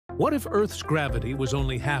What if Earth's gravity was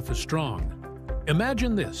only half as strong?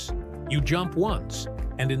 Imagine this. You jump once,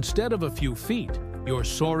 and instead of a few feet, you're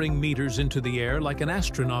soaring meters into the air like an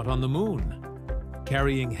astronaut on the moon.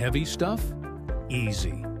 Carrying heavy stuff?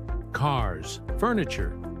 Easy. Cars,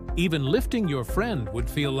 furniture, even lifting your friend would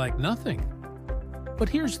feel like nothing. But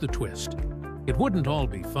here's the twist. It wouldn't all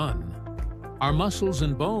be fun. Our muscles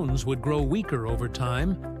and bones would grow weaker over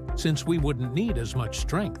time since we wouldn't need as much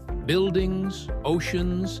strength. Buildings,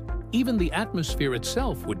 oceans, even the atmosphere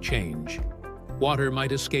itself would change. Water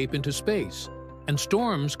might escape into space, and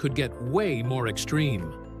storms could get way more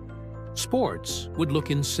extreme. Sports would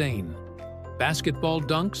look insane. Basketball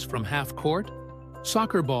dunks from half court,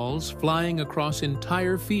 soccer balls flying across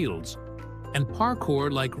entire fields, and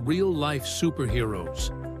parkour like real-life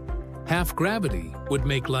superheroes. Half gravity would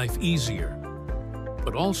make life easier,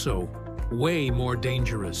 but also way more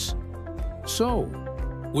dangerous. So,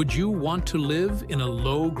 would you want to live in a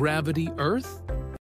low-gravity Earth?